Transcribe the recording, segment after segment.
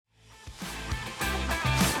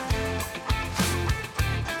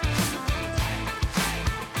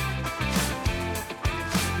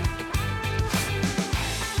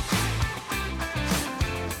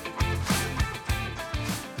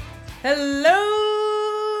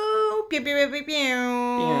Hello, pew, pew, pew, pew, pew.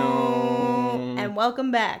 And welcome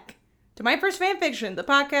back to My First Fanfiction, the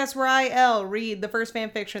podcast where I read the first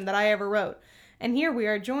fanfiction that I ever wrote. And here we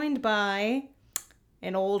are joined by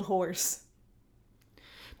an old horse,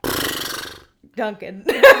 Duncan.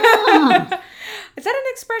 Is that an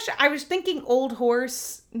expression? I was thinking old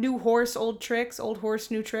horse, new horse, old tricks, old horse,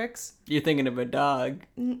 new tricks. You're thinking of a dog.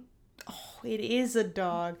 Oh, it is a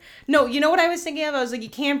dog. No, you know what I was thinking of? I was like, you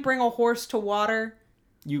can't bring a horse to water.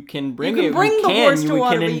 You can bring the horse to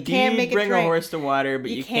water, but you can't make it bring drink. a horse to water, but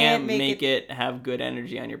you can't make it have good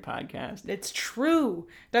energy on your podcast. It's true.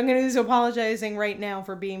 Duncan is apologizing right now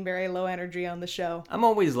for being very low energy on the show. I'm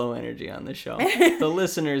always low energy on the show. The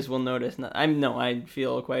listeners will notice. I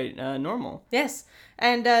feel quite normal. Yes.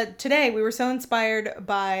 And today we were so inspired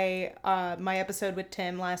by my episode with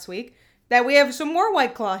Tim last week that we have some more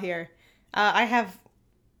White Claw here. I have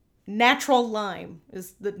Natural Lime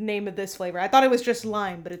is the name of this flavor. I thought it was just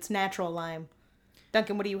lime, but it's natural lime.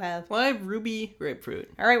 Duncan, what do you have? Well, I have Ruby Grapefruit.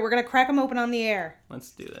 All right, we're going to crack them open on the air.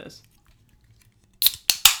 Let's do this.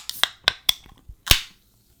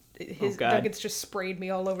 Duncan's just sprayed me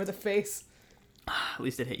all over the face. At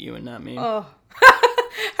least it hit you and not me. Oh.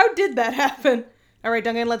 How did that happen? All right,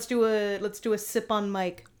 Duncan, let's do a sip on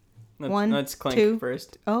mic. Let's clink two.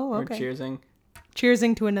 first. Oh, okay. We're cheersing.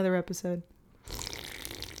 Cheersing to another episode.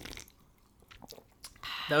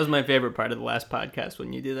 That was my favorite part of the last podcast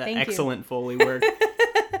when you did that. Thank you. Excellent Foley work.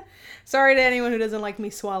 Sorry to anyone who doesn't like me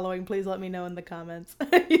swallowing. Please let me know in the comments.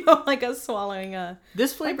 You don't like us swallowing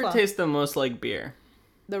This flavor tastes the most like beer.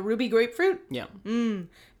 The Ruby Grapefruit? Yeah.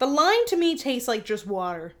 The lime to me tastes like just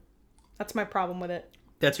water. That's my problem with it.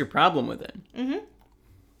 That's your problem with it. Mm-hmm.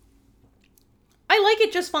 I like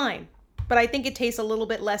it just fine. But I think it tastes a little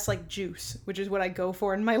bit less like juice, which is what I go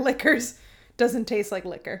for in my liquors. Doesn't taste like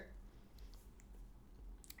liquor.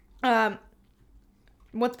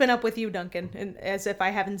 What's been up with you, Duncan? And as if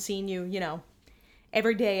I haven't seen you,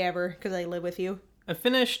 every day ever, because I live with you. I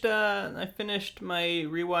finished my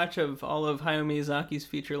rewatch of all of Hayao Miyazaki's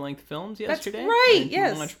feature-length films yesterday. That's right, I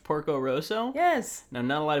yes. watched Porco Rosso. Yes. Now,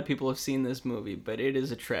 not a lot of people have seen this movie, but it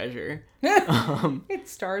is a treasure. It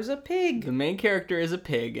stars a pig. The main character is a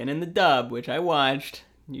pig, and in the dub, which I watched,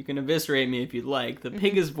 you can eviscerate me if you'd like, the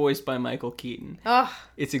pig is voiced by Michael Keaton.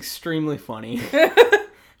 It's extremely funny.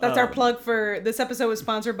 That's our plug for this episode was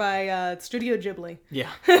sponsored by Studio Ghibli. Yeah.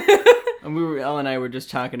 And Elle and I were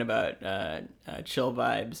just talking about chill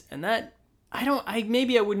vibes, and that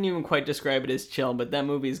maybe I wouldn't even quite describe it as chill, but that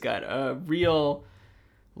movie's got a real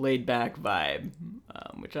laid back vibe,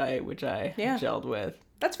 which I gelled with.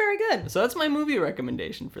 That's very good. So that's my movie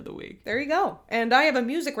recommendation for the week. There you go. And I have a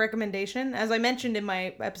music recommendation. As I mentioned in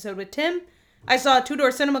my episode with Tim, I saw Two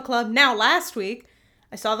Door Cinema Club last week.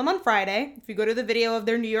 I saw them on Friday. If you go to the video of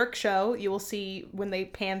their New York show, you will see when they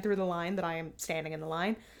pan through the line that I am standing in the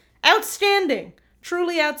line. Outstanding!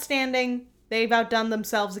 Truly outstanding. They've outdone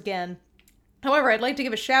themselves again. However, I'd like to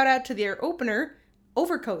give a shout out to their opener,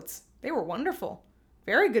 Overcoats. They were wonderful.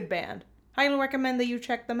 Very good band. Highly recommend that you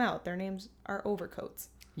check them out. Their names are Overcoats.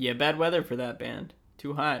 Yeah, bad weather for that band.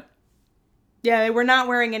 Too hot. Yeah, they were not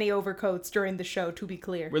wearing any overcoats during the show, to be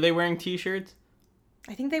clear. Were they wearing t-shirts?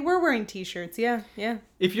 I think they were wearing t-shirts, yeah.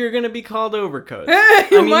 If you're going to be called overcoats.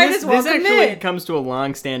 Might as well This commit. actually comes to a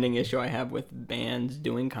long-standing issue I have with bands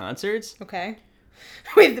doing concerts. Okay.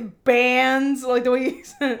 With bands, like the way you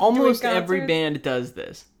said. Almost every band does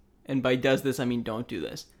this. And by does this, I mean don't do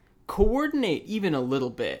this. Coordinate even a little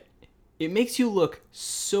bit. It makes you look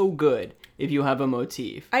so good if you have a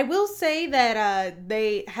motif. I will say that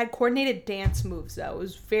they had coordinated dance moves, though. It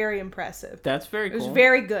was very impressive. That's very cool. It was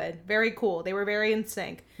very good. Very cool. They were very in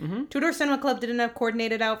sync. Mm-hmm. Two Door Cinema Club didn't have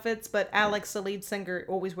coordinated outfits, but Alex, the lead singer,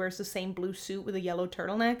 always wears the same blue suit with a yellow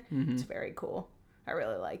turtleneck. Mm-hmm. It's very cool. I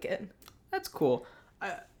really like it. That's cool.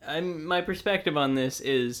 My perspective on this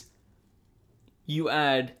is you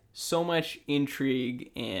add so much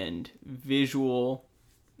intrigue and visual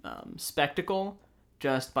spectacle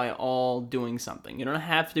just by all doing something. You don't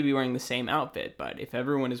have to be wearing the same outfit, but if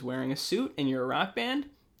everyone is wearing a suit and you're a rock band,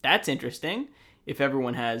 that's interesting. If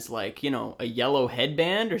everyone has a yellow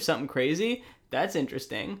headband or something crazy, that's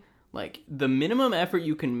interesting. The minimum effort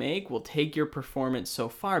you can make will take your performance so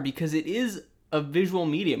far because it is a visual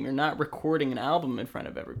medium. You're not recording an album in front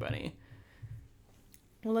of everybody.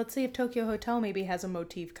 Well, let's see if Tokyo Hotel maybe has a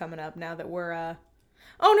motif coming up now that we're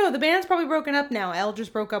Oh no, the band's probably broken up now. Elle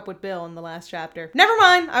just broke up with Bill in the last chapter. Never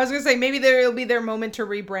mind. I was going to say maybe it'll be their moment to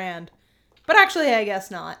rebrand. But actually, I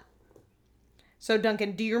guess not. So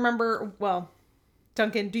Duncan, do you know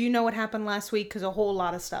what happened last week? Because a whole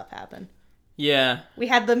lot of stuff happened. Yeah. We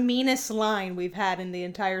had the meanest line we've had in the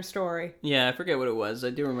entire story. Yeah, I forget what it was.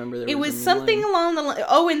 I do remember there It was was a mean something line. along the line.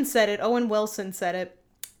 Owen said it. Owen Wilson said it.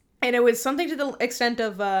 And it was something to the extent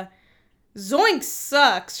of, Zoink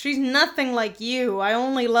sucks. She's nothing like you. I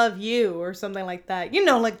only love you. Or something like that. You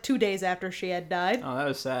know, like 2 days after she had died. Oh, that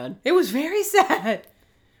was sad. It was very sad.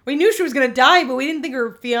 We knew she was going to die, but we didn't think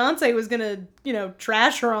her fiance was going to,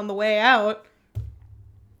 trash her on the way out.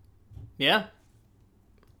 Yeah.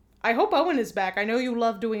 I hope Owen is back. I know you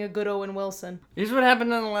love doing a good Owen Wilson. Here's what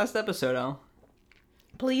happened in the last episode, Al.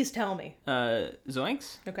 Please tell me.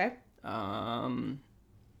 Zoinks? Okay.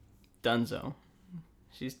 Dunzo.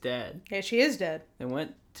 She's dead. Yeah, she is dead. They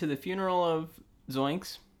went to the funeral of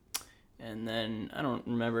Zoinks, and then, I don't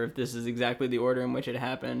remember if this is exactly the order in which it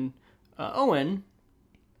happened. Owen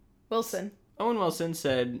Wilson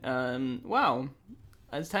said, wow,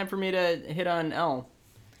 it's time for me to hit on Elle.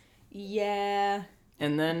 Yeah.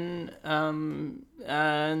 And then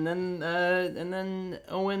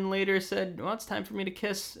Owen later said, well, it's time for me to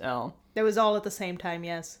kiss Elle. That was all at the same time,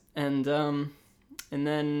 yes. And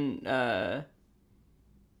then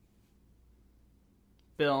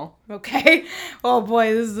Bill. Okay. Oh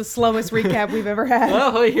boy, this is the slowest recap we've ever had.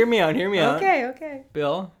 Well, hear me out. Okay.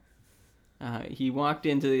 Bill, he walked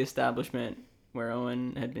into the establishment where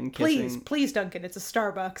Owen had been kissing. Please, Duncan, it's a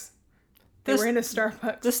Starbucks. They were in a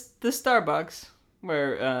Starbucks. The Starbucks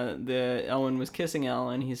where the Owen was kissing Elle,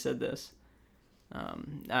 and he said this.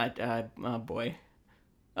 Oh boy.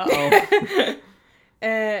 Uh-oh.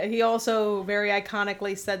 He also very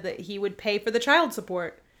iconically said that he would pay for the child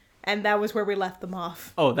support. And that was where we left them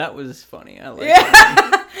off. Oh, that was funny. I like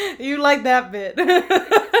that. You like that bit.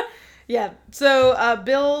 Yeah. So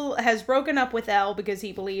Bill has broken up with Elle because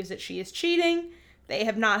he believes that she is cheating. They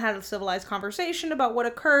have not had a civilized conversation about what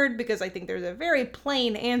occurred because I think there's a very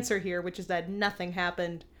plain answer here, which is that nothing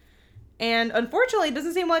happened. And unfortunately, it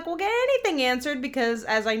doesn't seem like we'll get anything answered because,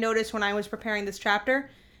 as I noticed when I was preparing this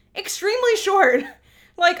chapter, extremely short.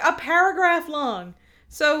 Like a paragraph long.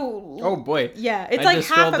 So, oh boy. Yeah, it's I like just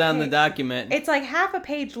half scrolled a down page. the document. It's like half a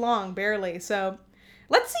page long, barely. So,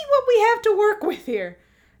 let's see what we have to work with here.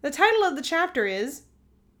 The title of the chapter is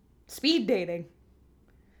Speed Dating.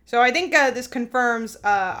 So I think this confirms,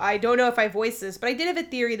 I don't know if I voiced this, but I did have a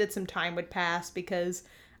theory that some time would pass because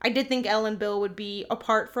I did think Elle and Bill would be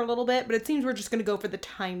apart for a little bit, but it seems we're just going to go for the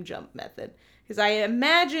time jump method. Because I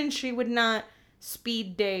imagine she would not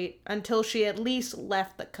speed date until she at least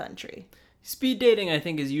left the country. Speed dating, I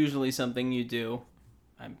think, is usually something you do.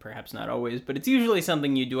 Perhaps not always, but it's usually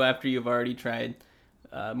something you do after you've already tried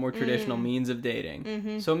more traditional means of dating.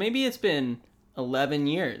 Mm-hmm. So maybe it's been 11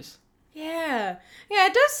 years. Yeah,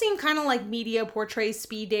 it does seem kind of like media portrays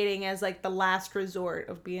speed dating as like the last resort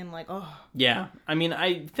of being like, oh. Yeah, I mean,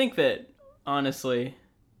 I think that, honestly,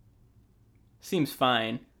 seems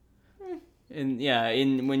fine. And yeah,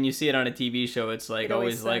 when you see it on a TV show, it's like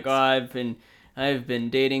always like, oh, I've been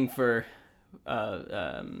dating for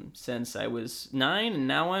since I was 9, and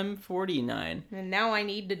now I'm 49. And now I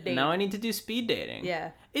need to date. And now I need to do speed dating.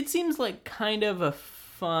 Yeah. It seems like kind of a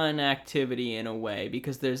fun activity in a way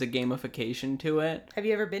because there's a gamification to it. Have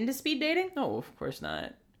you ever been to speed dating? No, of course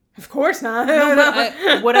not. Of course not. No,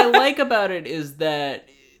 but what I like about it is that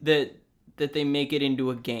they make it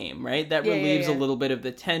into a game, right? That relieves a little bit of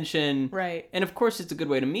the tension. Right. And of course, it's a good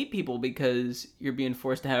way to meet people because you're being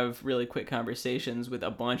forced to have really quick conversations with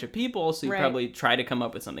a bunch of people, so you probably try to come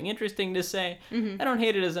up with something interesting to say. Mm-hmm. I don't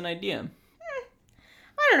hate it as an idea.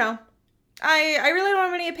 I don't know. I really don't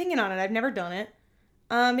have any opinion on it. I've never done it.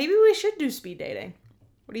 Maybe we should do speed dating.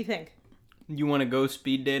 What do you think? You want to go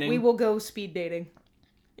speed dating? We will go speed dating.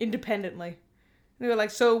 Independently. They were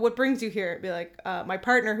like, so what brings you here? It'd be like, my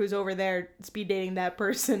partner who's over there speed dating that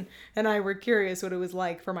person and I were curious what it was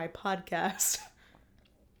like for my podcast.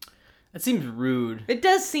 That seems rude. It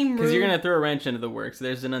does seem rude. Because you're going to throw a wrench into the works.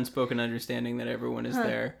 There's an unspoken understanding that everyone is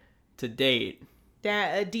there to date.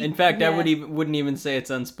 In fact, I wouldn't even say it's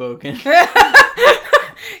unspoken.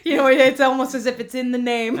 You know, it's almost as if it's in the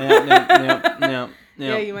name. No.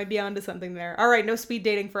 Yeah, you might be onto something there. All right, no speed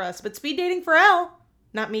dating for us, but speed dating for Elle.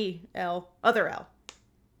 Not me, Elle. Other Elle.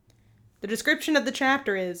 The description of the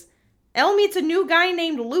chapter is, Elle meets a new guy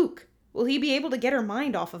named Luke. Will he be able to get her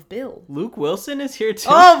mind off of Bill? Luke Wilson is here too?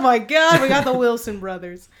 Oh my god, we got the Wilson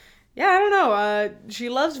brothers. Yeah, I don't know. She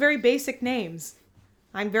loves very basic names.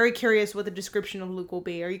 I'm very curious what the description of Luke will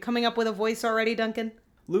be. Are you coming up with a voice already, Duncan?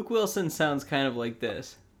 Luke Wilson sounds kind of like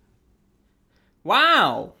this.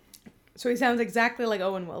 Wow! So he sounds exactly like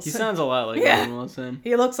Owen Wilson. He sounds a lot like Owen Wilson.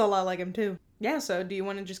 He looks a lot like him too. Yeah, so do you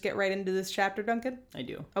want to just get right into this chapter, Duncan? I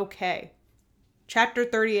do. Okay. Chapter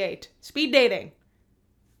 38. Speed dating.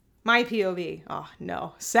 My POV. Oh,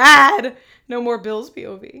 no. Sad. No more Bill's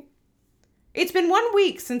POV. It's been 1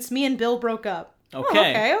 week since me and Bill broke up.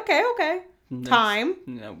 Okay. Oh, okay. Time.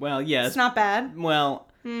 No, well, yes. It's not bad. Well,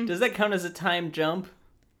 does that count as a time jump?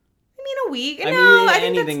 I mean, a week. I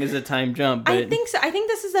think anything is a time jump. But I think so. I think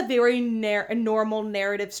this is a very normal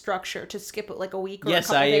narrative structure to skip it like a week or a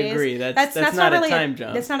couple days. Yes, I agree. That's not really a time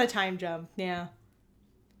jump. That's not a time jump. Yeah.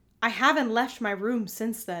 I haven't left my room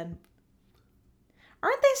since then.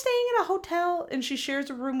 Aren't they staying in a hotel and she shares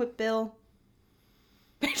a room with Bill?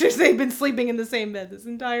 They've been sleeping in the same bed this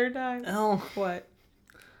entire time. Oh. What?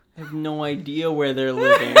 I have no idea where they're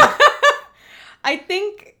living. I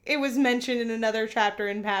think it was mentioned in another chapter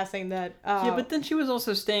in passing that... yeah, but then she was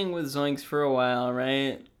also staying with Zoinks for a while,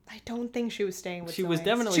 right? I don't think she was staying with Zoinks. She was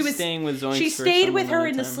definitely staying with Zoinks. She for stayed some with her amount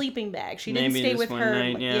in of the time. sleeping bag. She Maybe didn't stay just with one her.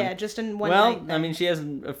 night, yeah. Just in one night. Well, I mean, she has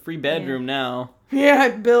a free bedroom now. Yeah,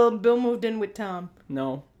 Bill moved in with Tom.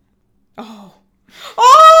 No. Oh.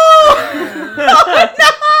 Oh!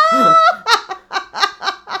 No!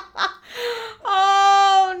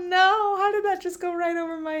 Oh, no. How did that just go right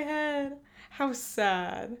over my head? How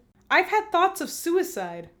sad. I've had thoughts of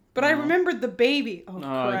suicide, but I remembered the baby. Oh,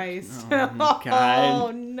 Christ. Oh, God.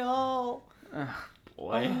 Oh, no. Oh,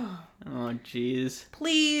 boy. Oh, jeez.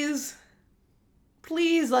 Please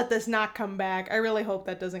let this not come back. I really hope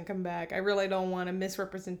that doesn't come back. I really don't want a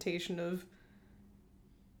misrepresentation of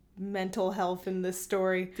mental health in this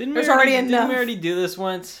story. There's already enough. Didn't we already do this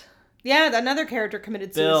once? Yeah, another character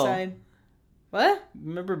committed Bill. suicide. What?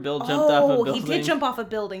 Remember Bill jumped off a building? Oh, he did jump off a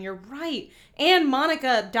building. You're right. And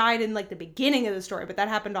Monica died in like the beginning of the story, but that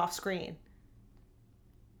happened off screen.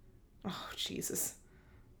 Oh, Jesus.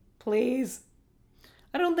 Please.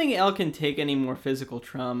 I don't think Elle can take any more physical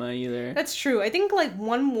trauma either. That's true. I think like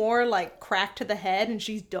one more like crack to the head and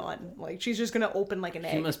she's done. Like she's just gonna open like an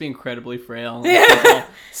egg. She must be incredibly frail. She's all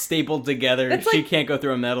stapled together. She can't go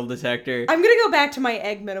through a metal detector. I'm gonna go back to my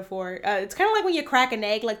egg metaphor. It's kind of like when you crack an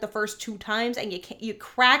egg like the first 2 times and you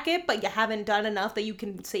crack it, but you haven't done enough that you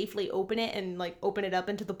can safely open it and like open it up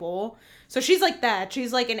into the bowl. So she's like that.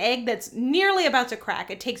 She's like an egg that's nearly about to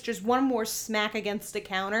crack. It takes just one more smack against the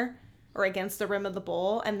counter or against the rim of the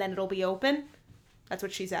bowl, and then it'll be open. That's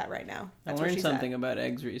what she's at right now. That's I learned something about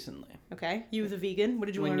eggs recently. Okay. You the vegan? What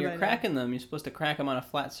did you learn about When you're cracking them, you're supposed to crack them on a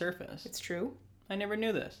flat surface. It's true. I never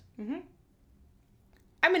knew this. Mm-hmm.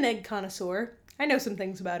 I'm an egg connoisseur. I know some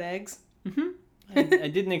things about eggs. Mm-hmm. I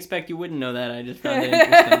didn't expect you wouldn't know that. I just found it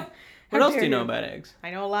interesting. What else do you know about eggs?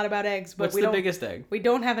 I know a lot about eggs, but What's the biggest egg? We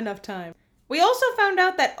don't have enough time. We also found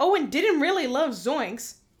out that Owen didn't really love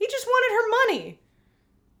Zoinks. He just wanted her money.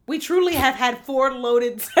 We truly have had 4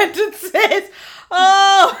 loaded sentences.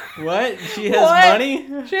 Oh! What? She has money?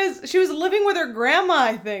 She was living with her grandma,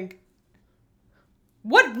 I think.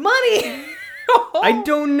 What money? I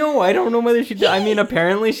don't know. I don't know whether she... I mean,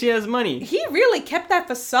 apparently she has money. He really kept that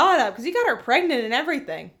facade up because he got her pregnant and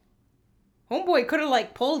everything. Homeboy could have,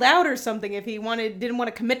 like, pulled out or something if he didn't want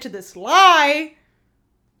to commit to this lie.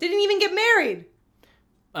 Didn't even get married.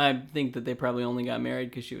 I think that they probably only got married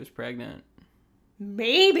because she was pregnant.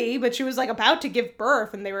 Maybe, but she was like about to give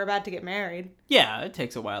birth and they were about to get married. Yeah, it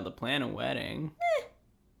takes a while to plan a wedding.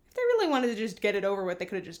 If they really wanted to just get it over with, they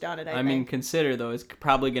could have just done it, I think. mean, consider, though, it's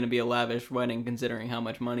probably going to be a lavish wedding considering how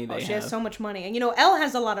much money they have. She has so much money. And, Elle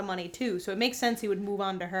has a lot of money, too, so it makes sense he would move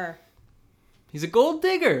on to her. He's a gold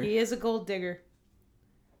digger. He is a gold digger.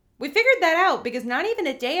 We figured that out because not even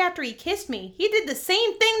a day after he kissed me, he did the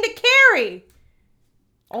same thing to Carrie.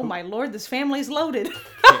 Oh, my Lord, this family's loaded.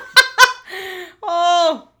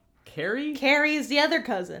 Oh. Carrie? Carrie is the other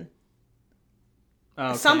cousin.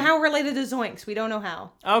 Okay. Somehow related to Zoinks. We don't know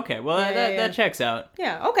how. Okay, well, that checks out.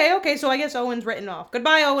 Yeah, okay, so I guess Owen's written off.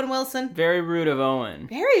 Goodbye, Owen Wilson. Very rude of Owen.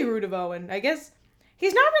 Very rude of Owen. I guess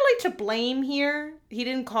he's not really to blame here. He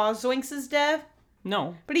didn't cause Zoinks' death.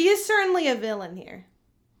 No. But he is certainly a villain here.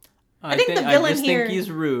 I think the villain here... I just think he's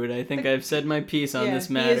rude. I think I've said my piece on this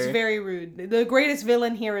matter. He is very rude. The greatest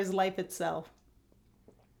villain here is life itself.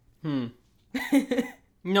 No.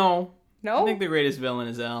 No? I think the greatest villain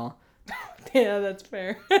is Elle. Yeah, that's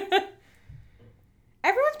fair.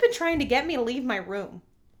 Everyone's been trying to get me to leave my room.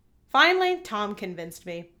 Finally, Tom convinced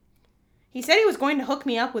me. He said he was going to hook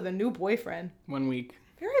me up with a new boyfriend. 1 week.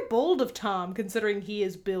 Very bold of Tom, considering he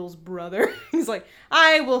is Bill's brother. He's like,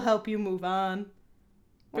 I will help you move on.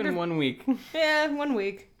 Been 1 week. Yeah, 1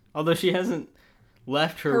 week. Although she hasn't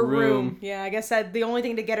left her room. Yeah, I guess that the only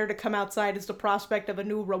thing to get her to come outside is the prospect of a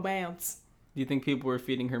new romance. Do you think people were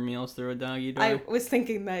feeding her meals through a doggy door? I was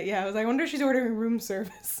thinking that, yeah. I wonder if she's ordering room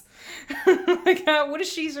service. Like, what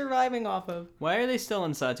is she surviving off of? Why are they still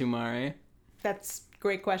in Satumare? That's a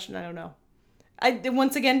great question. I don't know.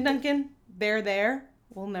 Once again, Duncan, they're there.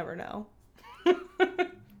 We'll never know.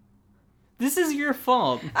 This is your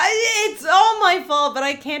fault. It's all my fault, but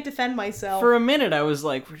I can't defend myself. For a minute, I was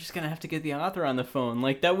like, we're just going to have to get the author on the phone.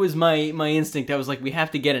 Like, that was my instinct. I was like, we have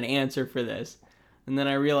to get an answer for this. And then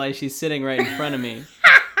I realized she's sitting right in front of me.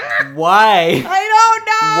 Why? I don't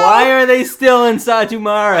know. Why are they still in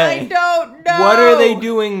Satumare? I don't know. What are they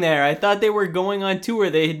doing there? I thought they were going on tour.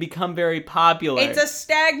 They had become very popular. It's a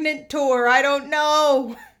stagnant tour. I don't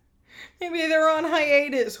know. Maybe they're on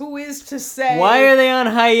hiatus. Who is to say? Why are they on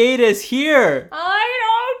hiatus here?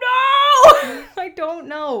 I don't know. I don't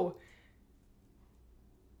know.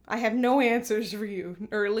 I have no answers for you,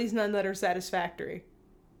 or at least none that are satisfactory.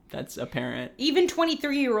 That's apparent. Even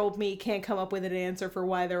 23-year-old me can't come up with an answer for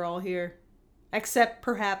why they're all here. Except,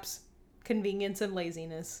 perhaps, convenience and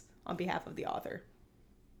laziness on behalf of the author.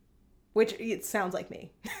 Which, it sounds like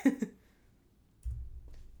me.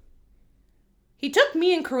 He took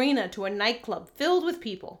me and Karina to a nightclub filled with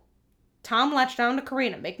people. Tom latched on to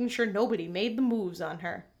Karina, making sure nobody made the moves on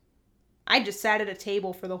her. I just sat at a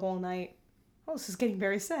table for the whole night. Oh, this is getting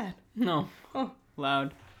very sad. No. Oh.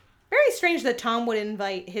 Loud. Very strange that Tom would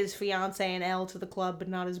invite his fiancée and Elle to the club, but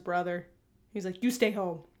not his brother. He's like, you stay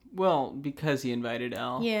home. Well, because he invited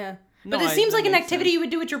Elle. Yeah. No, But it seems like an makes activity sense. you would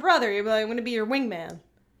do with your brother. You'd be like, I'm going to be your wingman.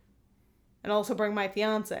 And also bring my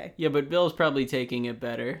fiancée. Yeah, but Bill's probably taking it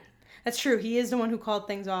better. That's true. He is the one who called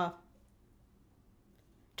things off.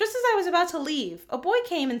 Just as I was about to leave, a boy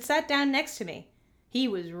came and sat down next to me. He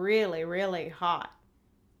was really, really hot.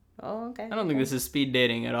 Oh, okay. I don't think this is speed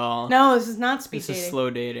dating at all. No, this is not speed This dating. is slow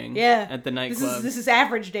dating. Yeah. At the nightclub. This is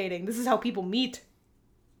average dating. This is how people meet.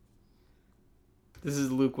 This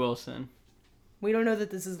is Luke Wilson. We don't know that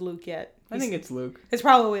this is Luke yet. I think it's Luke. It's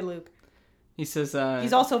probably Luke. He says,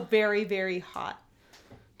 He's also very, very hot.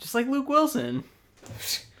 just like Luke Wilson.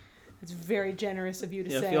 It's very generous of you to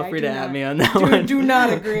Yeah, say. feel free to not, add me on that one. Do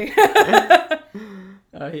not agree.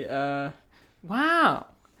 Wow.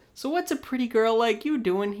 So what's a pretty girl like you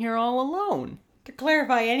doing here all alone? To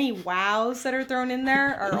clarify, any wows that are thrown in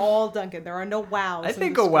there are all Duncan. There are no wows. I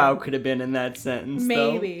think a wow could have been in that sentence,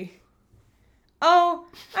 Maybe. Oh,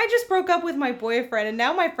 I just broke up with my boyfriend, and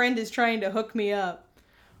now my friend is trying to hook me up.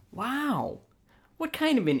 though. Wow. What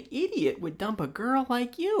kind of an idiot would dump a girl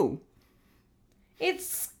like you?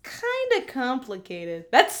 It's kind of complicated.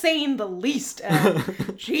 That's saying the least, Elle.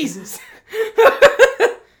 Jesus.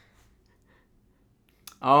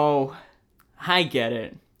 Oh, I get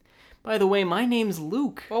it. By the way, my name's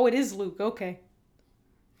Luke. Oh, it is Luke. Okay.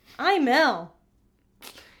 I'm Elle.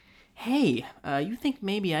 Hey, you think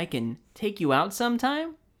maybe I can take you out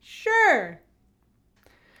sometime? Sure.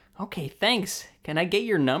 Okay, thanks. Can I get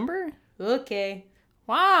your number? Okay.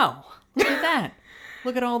 Wow, look at that.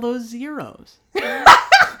 Look at all those zeros.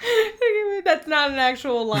 That's not an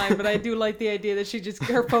actual line, but I do like the idea that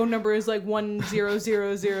her phone number is like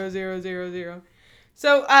 1000000.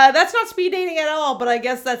 So, that's not speed dating at all, but I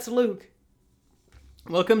guess that's Luke.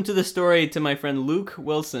 Welcome to the story to my friend Luke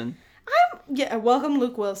Wilson. Welcome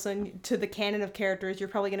Luke Wilson to the canon of characters. You're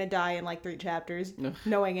probably gonna die in like 3 chapters,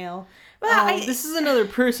 knowing Elle. Well, This is another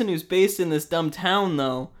person who's based in this dumb town,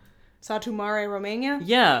 though. Satumare, Romania?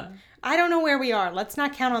 Yeah. I don't know where we are. Let's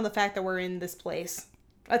not count on the fact that we're in this place.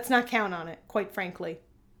 Let's not count on it, quite frankly.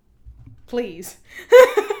 Please.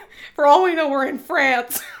 For all we know, we're in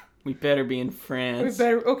France. We better be in France.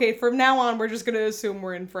 Okay, from now on, we're just going to assume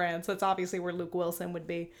we're in France. That's obviously where Luke Wilson would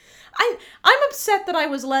be. I'm upset that I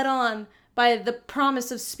was led on by the promise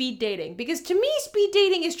of speed dating, because to me, speed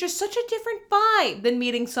dating is just such a different vibe than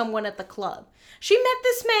meeting someone at the club. She met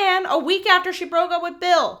this man a week after she broke up with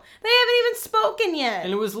Bill. They haven't even spoken yet.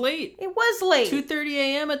 And it was late. It was late. 2:30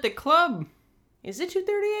 a.m. at the club. Is it 2:30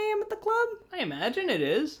 a.m. at the club? I imagine it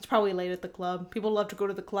is. It's probably late at the club. People love to go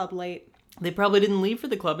to the club late. They probably didn't leave for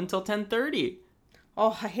the club until 10:30.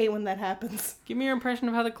 Oh, I hate when that happens. Give me your impression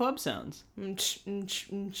of how the club sounds.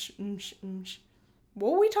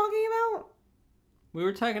 What were we talking about? We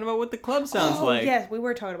were talking about what the club sounds like. Yes, we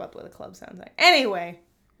were talking about what the club sounds like. Anyway.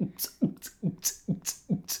 It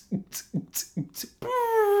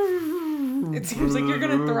seems like you're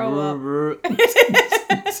gonna throw up. It's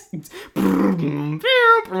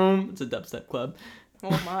a dubstep club.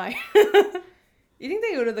 Oh my. You think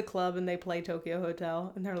they go to the club and they play Tokyo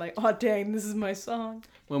Hotel and they're like, oh dang, this is my song?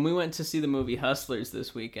 When we went to see the movie Hustlers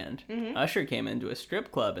this weekend, Usher came into a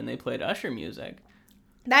strip club and they played Usher music.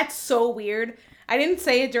 That's so weird. I didn't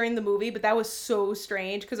say it during the movie, but that was so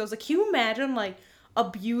strange because I was like, can you imagine like a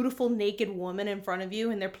beautiful naked woman in front of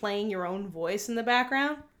you and they're playing your own voice in the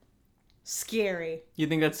background? Scary. You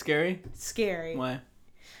think that's scary? Scary. Why?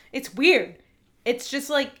 It's weird. It's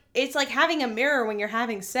just like, it's like having a mirror when you're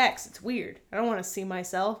having sex. It's weird. I don't want to see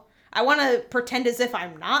myself. I want to pretend as if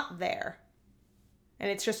I'm not there. And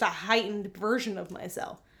it's just a heightened version of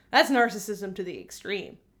myself. That's narcissism to the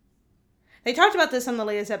extreme. They talked about this on the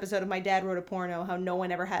latest episode of My Dad Wrote a Porno, how no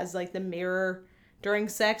one ever has, like, the mirror during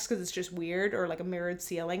sex because it's just weird, or, like, a mirrored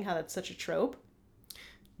ceiling, how that's such a trope.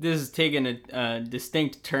 This is taking a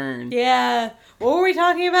distinct turn. Yeah. What were we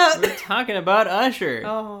talking about? We're talking about Usher.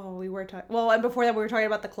 Oh, we were talking... Well, and before that, we were talking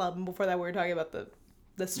about the club, and before that, we were talking about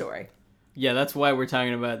the story. Yeah, that's why we're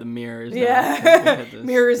talking about the mirrors. Yeah.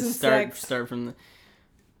 Mirrors and sex. Start from the...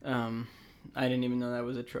 I didn't even know that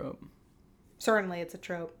was a trope. Certainly, it's a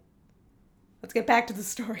trope. Let's get back to the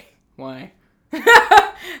story. Why?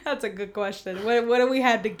 That's a good question. What do we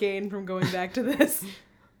had to gain from going back to this?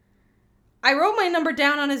 I wrote my number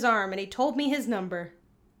down on his arm, and he told me his number.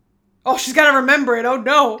 Oh, she's got to remember it. Oh,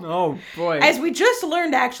 no. Oh, boy. As we just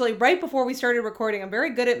learned, actually, right before we started recording, I'm very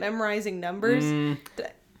good at memorizing numbers.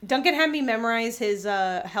 Duncan had me memorize his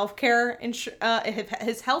healthcare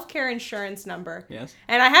insurance number. Yes.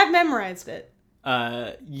 And I have memorized it.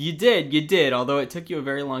 You did, although it took you a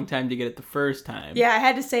very long time to get it the first time. Yeah, I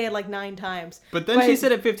had to say it like 9 times. But then she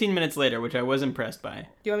said it 15 minutes later, which I was impressed by. Do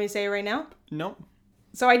you want me to say it right now? Nope.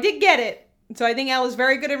 So I did get it. So I think Elle is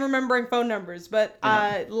very good at remembering phone numbers, but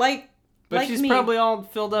But she's probably all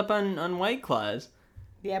filled up on White Claws.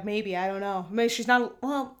 Yeah, maybe. I don't know. Maybe she's not...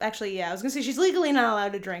 Well, actually, yeah. I was going to say she's legally not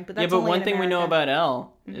allowed to drink, but that's only in one thing we know America. about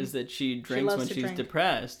Elle is that she drinks when she's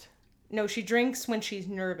depressed. No, she drinks when she's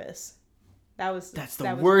nervous. That's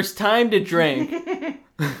the worst time to drink.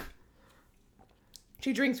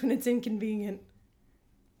 She drinks when it's inconvenient.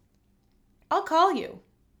 I'll call you.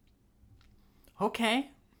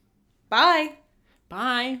 Okay. Bye.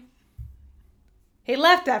 Bye. He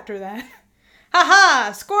left after that.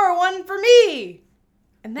 Ha! Score 1 for me!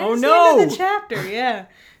 And that's the end of the chapter, yeah.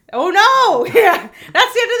 Oh no! Yeah,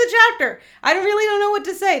 that's the end of the chapter. I really don't know what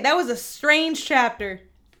to say. That was a strange chapter.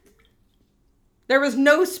 There was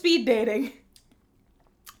no speed dating.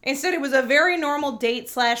 Instead, it was a very normal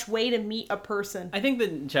date / way to meet a person. I think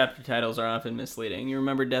the chapter titles are often misleading. You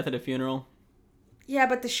remember Death at a Funeral? Yeah,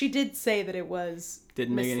 but she did say that it was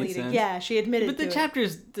Didn't misleading. Make any sense. Yeah, she admitted but it.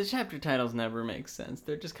 The chapter titles never make sense.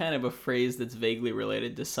 They're just kind of a phrase that's vaguely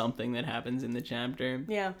related to something that happens in the chapter.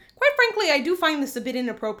 Yeah. Quite frankly, I do find this a bit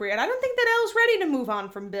inappropriate. I don't think that Elle's ready to move on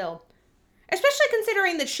from Bill. Especially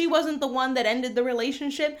considering that she wasn't the one that ended the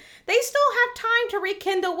relationship. They still have time to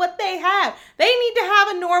rekindle what they have. They need to have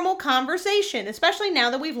a normal conversation, especially now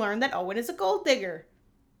that we've learned that Owen is a gold digger.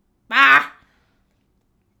 Bah!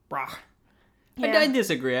 Brah. Yeah. I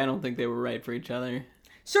disagree. I don't think they were right for each other.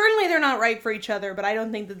 Certainly they're not right for each other, but I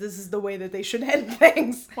don't think that this is the way that they should end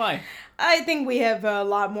things. Why? I think we have a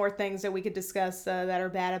lot more things that we could discuss that are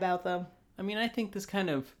bad about them. I mean, I think this kind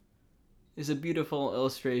of is a beautiful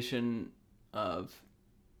illustration of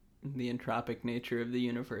the entropic nature of the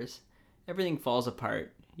universe. Everything falls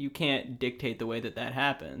apart. You can't dictate the way that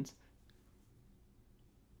happens.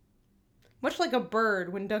 Much like a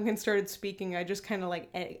bird, when Duncan started speaking, I just kind of like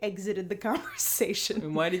exited the conversation.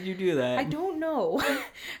 And why did you do that? I don't know.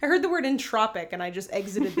 I heard the word entropic and I just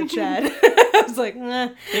exited the chat. I was like, nah.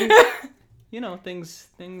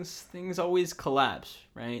 Things always collapse,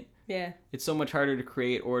 right? Yeah. It's so much harder to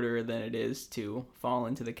create order than it is to fall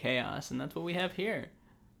into the chaos, and that's what we have here.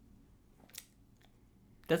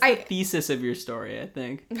 That's the thesis of your story, I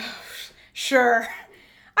think. Sure.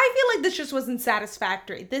 I feel like this just wasn't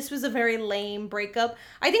satisfactory. This was a very lame breakup.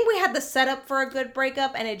 I think we had the setup for a good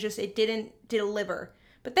breakup, and it didn't deliver.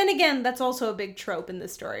 But then again, that's also a big trope in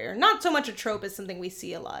this story. Or not so much a trope as something we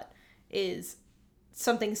see a lot. Is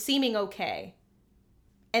something seeming okay,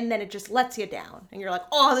 and then it just lets you down. And you're like,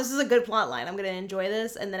 oh, this is a good plot line. I'm going to enjoy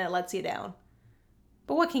this. And then it lets you down.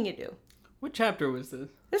 But what can you do? What chapter was this?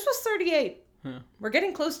 This was 38. Huh. We're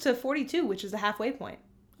getting close to 42, which is the halfway point.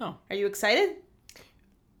 Oh. Are you excited?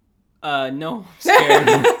 No. I'm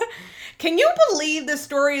scared. Can you believe the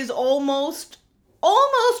story is almost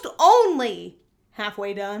only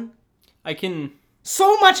halfway done? I can...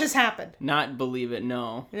 So much has happened. Not believe it,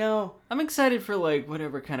 no. No. I'm excited for, like,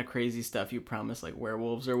 whatever kind of crazy stuff you promise, like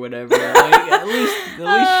werewolves or whatever. Like, at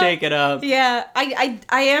least shake it up. Yeah, I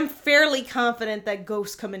am fairly confident that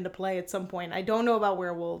ghosts come into play at some point. I don't know about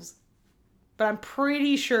werewolves, but I'm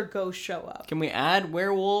pretty sure ghosts show up. Can we add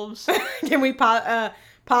werewolves? Can we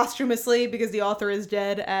posthumously, because the author is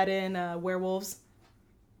dead, add in werewolves?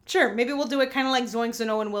 Sure, maybe we'll do it kind of like Zoinks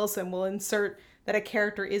and Owen Wilson. We'll insert that a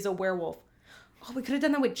character is a werewolf. Oh, we could have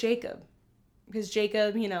done that with Jacob. Because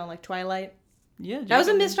Jacob, like Twilight. Yeah, That was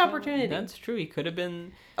a Jacob missed didn't show up. opportunity. That's true. He could have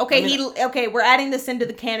been. Okay, I mean, okay, we're adding this into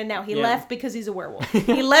the canon now. He Yeah. left because he's a werewolf.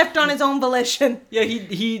 He left on his own volition Yeah,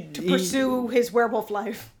 he pursue his werewolf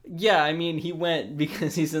life. Yeah, I mean, he went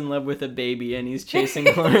because he's in love with a baby and he's chasing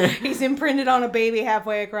her. He's imprinted on a baby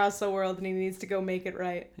halfway across the world and he needs to go make it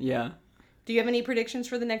right. Yeah. Do you have any predictions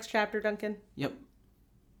for the next chapter, Duncan? Yep.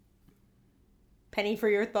 Penny, for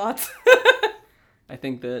your thoughts. I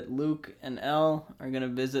think that Luke and Elle are going to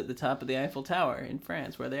visit the top of the Eiffel Tower in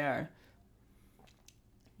France, where they are.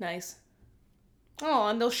 Nice. Oh,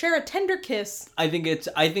 and they'll share a tender kiss. I think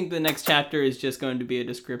the next chapter is just going to be a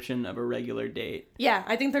description of a regular date. Yeah,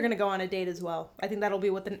 I think they're going to go on a date as well. I think that'll be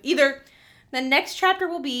what either the next chapter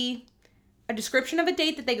will be a description of a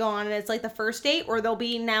date that they go on and it's like the first date, or they'll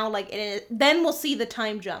be now like then we'll see the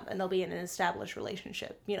time jump and they'll be in an established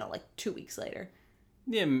relationship, like 2 weeks later.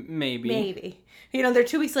 Yeah, maybe. Maybe. They're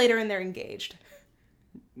 2 weeks later and they're engaged.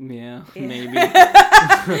 Yeah, maybe.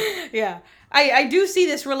 Yeah. I do see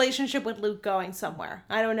this relationship with Luke going somewhere.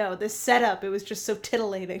 I don't know. This setup, it was just so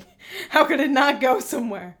titillating. How could it not go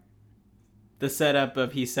somewhere? The setup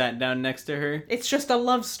of he sat down next to her. It's just a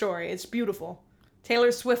love story. It's beautiful.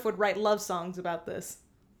 Taylor Swift would write love songs about this.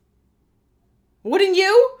 Wouldn't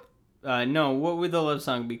you? No, what would the love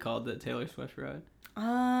song be called that Taylor Swift wrote?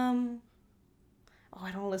 Oh,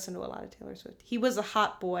 I don't listen to a lot of Taylor Swift. He was a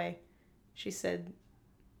hot boy. She said,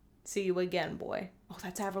 "See you again, boy." Oh,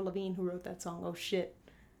 that's Avril Lavigne who wrote that song. Oh, shit.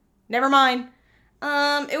 Never mind.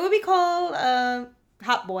 It would be called,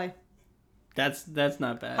 Hot Boy. That's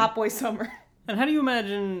not bad. Hot Boy Summer. And how do you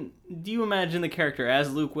imagine the character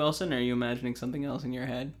as Luke Wilson, or are you imagining something else in your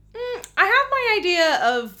head? I have my idea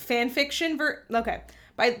of fanfiction. Okay.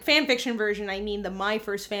 By fanfiction version, I mean the My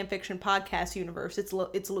First Fanfiction podcast universe. It's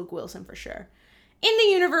Luke Wilson for sure. In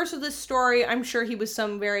the universe of this story, I'm sure he was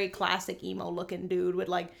some very classic emo-looking dude with,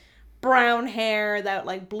 like, brown hair that,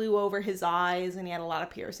 like, blew over his eyes, and he had a lot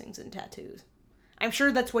of piercings and tattoos. I'm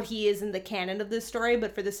sure that's what he is in the canon of this story,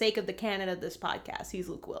 but for the sake of the canon of this podcast, he's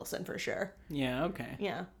Luke Wilson for sure. Yeah, okay.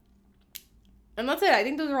 Yeah. And that's it. I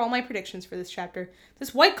think those are all my predictions for this chapter.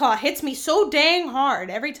 This White Claw hits me so dang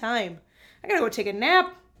hard every time. I gotta go take a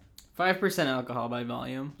nap. 5% alcohol by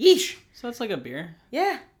volume. Yeesh. So that's like a beer.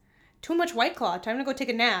 Yeah. Too much White Claw. Time to go take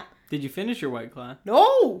a nap. Did you finish your White Claw?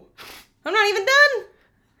 No! I'm not even done!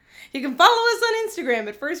 You can follow us on Instagram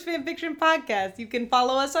at First Fanfiction Podcast. You can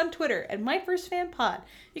follow us on Twitter at MyFirstFanPod.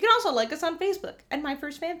 You can also like us on Facebook at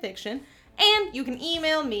MyFirstFanfiction. And you can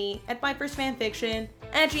email me at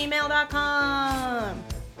MyFirstFanfiction@gmail.com.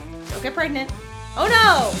 Don't get pregnant. Oh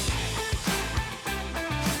no!